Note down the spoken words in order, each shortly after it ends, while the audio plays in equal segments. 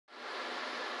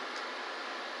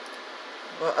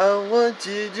What I want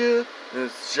to do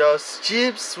is just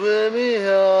keep swimming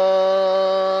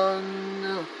on.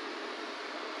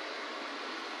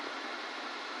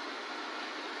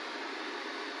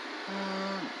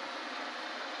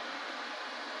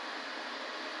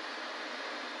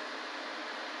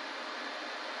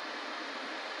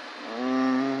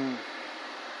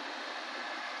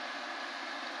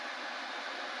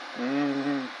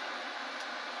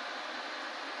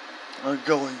 I'm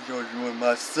going to ruin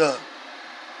myself.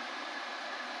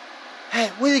 Hey,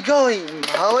 where are you going,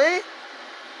 Molly? Hey,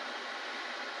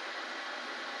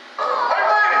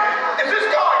 lady! Is this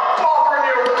guy bothering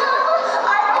you?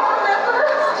 I don't remember.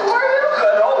 Were you?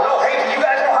 No. Hey, do you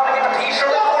guys know how to get a t-shirt?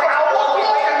 No, how long we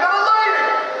waiting? Not a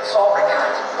lady! Sorry.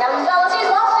 Young fellas, he's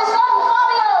lost his son,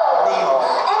 Fabio. Nemo.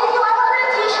 And if you ever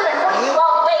heard a t-shirt and what you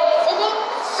all wait, Sydney?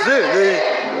 Sydney!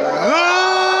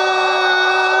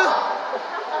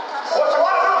 What you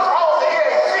want to do is follow the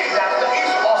EAC. That's the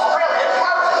East Australian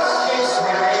Pirates.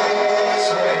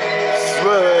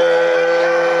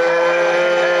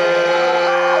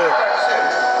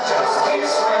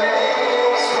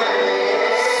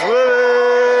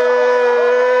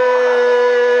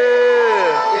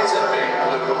 It's a big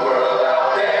blue world out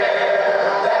there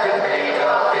that can make a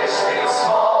fish feel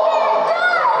small.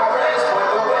 Our friends point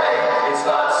the way. It's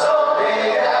not so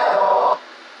big at all.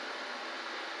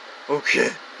 Okay,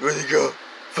 ready to go.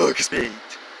 Focus speed.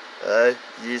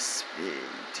 This speed.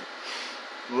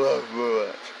 What?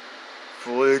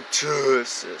 For the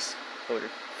tourists. For the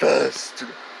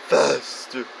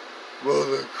faster.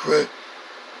 Roller quick.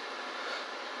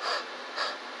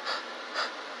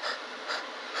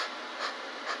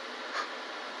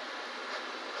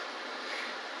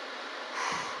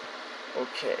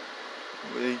 Okay,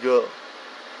 ready to go.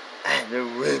 And the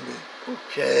women,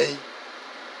 okay?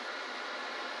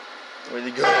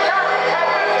 Ready to go.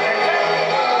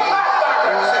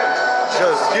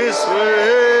 Just this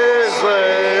way.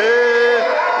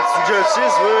 It's just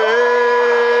this way.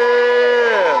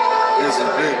 There's a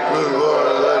big blue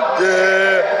water up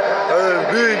there. And a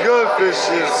big fish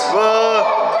is small.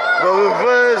 But the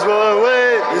friends will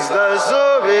wait. It's not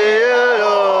so big.